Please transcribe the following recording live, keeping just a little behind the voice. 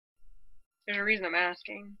There's a reason I'm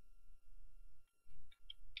asking.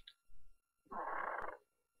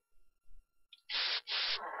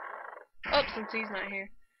 Oh, since he's not here.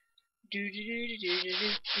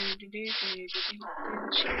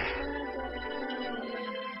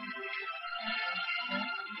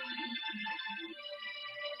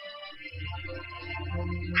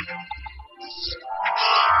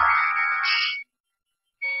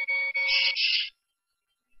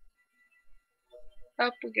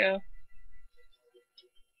 Up we go.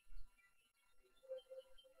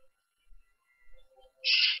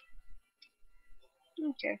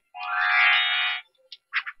 Okay.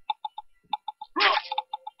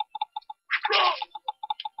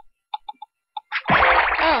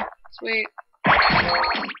 Oh, sweet.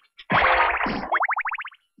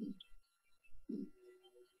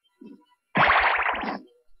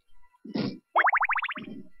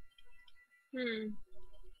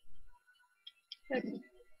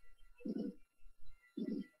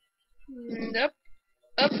 Up.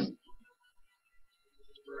 Up.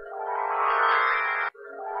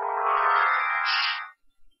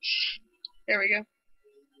 There we go.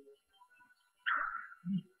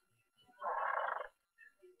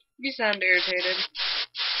 You sound irritated.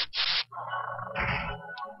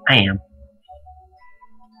 I am.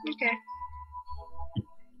 Okay.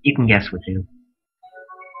 You can guess with who.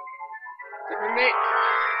 The roommate?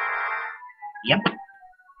 Yep.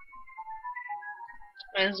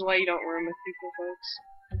 This is why you don't room with people, folks.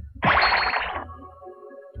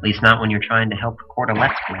 At least not when you're trying to help record a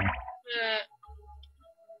Let's Play.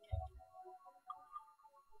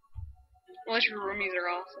 Unless your roomies are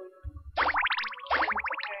awesome.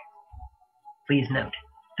 Okay. Please note,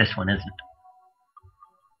 this one isn't.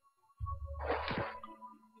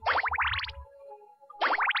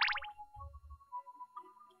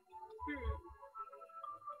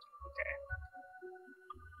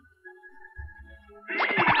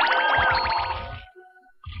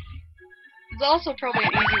 It's also probably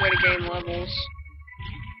an easy way to gain levels.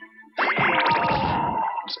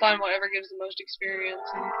 Just find whatever gives the most experience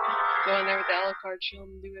and go in there with the Alucard shield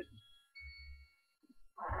and do it.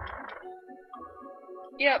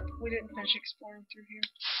 Yep, we didn't finish exploring through here.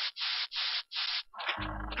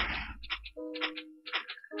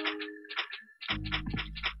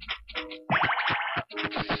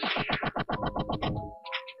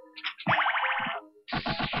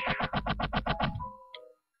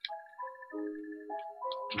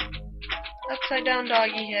 Upside down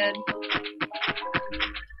doggy head.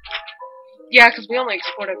 Yeah, because we only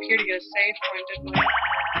explored up here to get a save point, didn't we?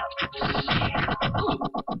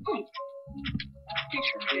 Pretty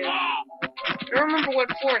sure we did. I don't remember what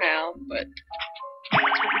for now, but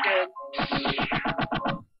that's what we did.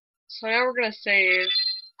 So now we're gonna save.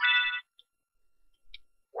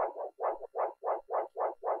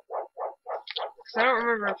 Because I don't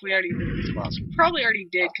remember if we already did this boss. We probably already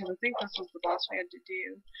did, because I think this was the boss we had to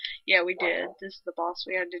do. Yeah, we did. This is the boss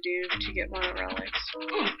we had to do to get one of the relics.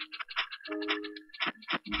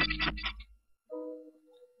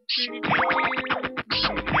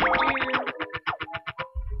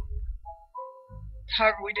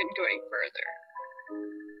 However, we didn't go any further.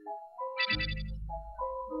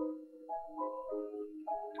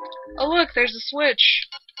 Oh look, there's a switch.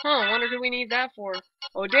 Huh, wonder who we need that for.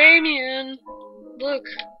 Oh, Damien! Look.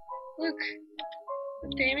 Look.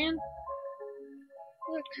 Look, Damien.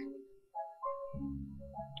 Look.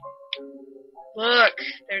 Look,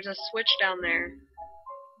 there's a switch down there.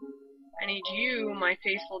 I need you, my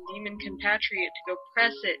faithful demon compatriot, to go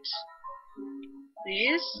press it.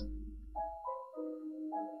 Please?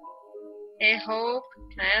 Hey, Hope,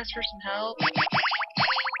 can I ask for some help?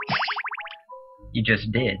 You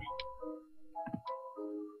just did.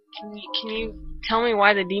 Can you tell me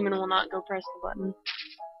why the demon will not go press the button?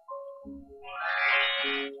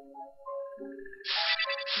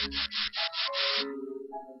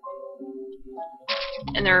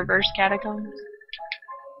 In the reverse catacombs?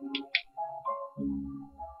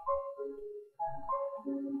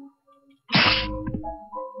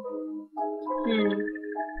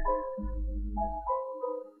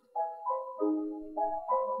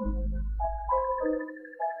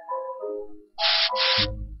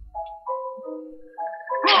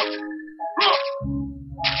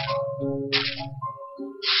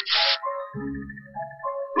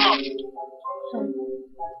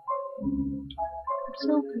 I'm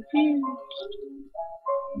so confused.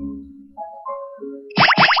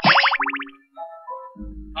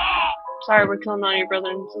 Sorry, we're killing all your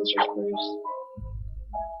brothers and sisters, Bruce.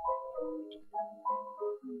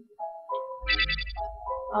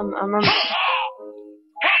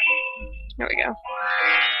 There we go.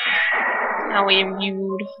 Now we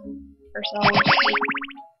viewed. ourselves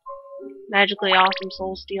magically awesome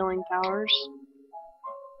soul stealing powers.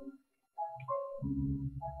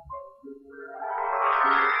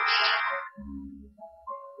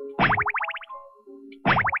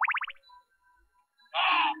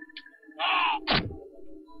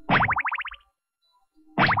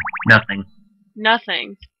 Nothing.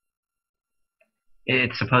 Nothing.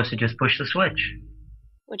 It's supposed to just push the switch.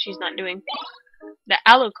 Which he's not doing. The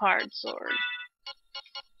Alucard sword.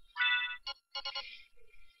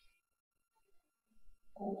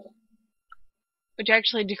 Which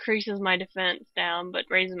actually decreases my defense down, but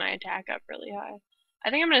raises my attack up really high. I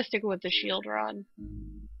think I'm going to stick with the shield rod.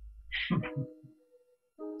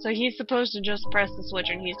 So he's supposed to just press the switch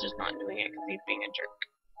and he's just not doing it because he's being a jerk.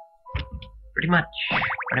 Pretty much.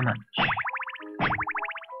 Pretty much.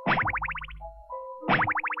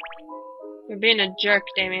 You're being a jerk,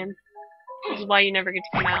 Damien. This is why you never get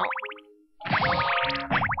to come out.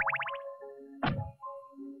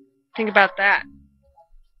 Think about that.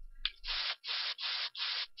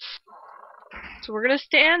 So we're gonna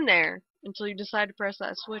stand there until you decide to press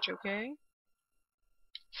that switch, okay?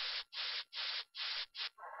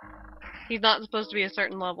 He's not supposed to be a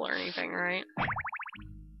certain level or anything, right?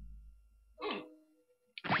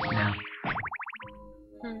 No.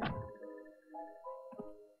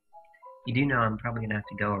 You do know I'm probably gonna have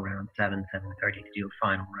to go around 7:30 to do a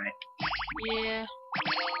final, right? Yeah.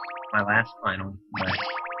 My last final, but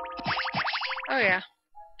Oh yeah.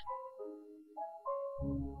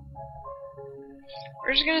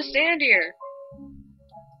 We're just gonna stand here.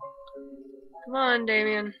 Come on,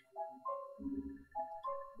 Damien.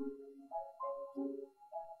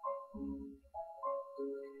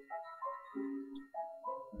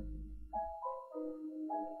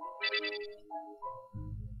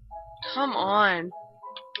 Come on.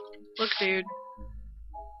 Look, dude.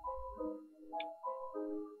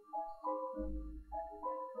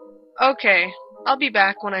 Okay. I'll be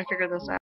back when I figure this out.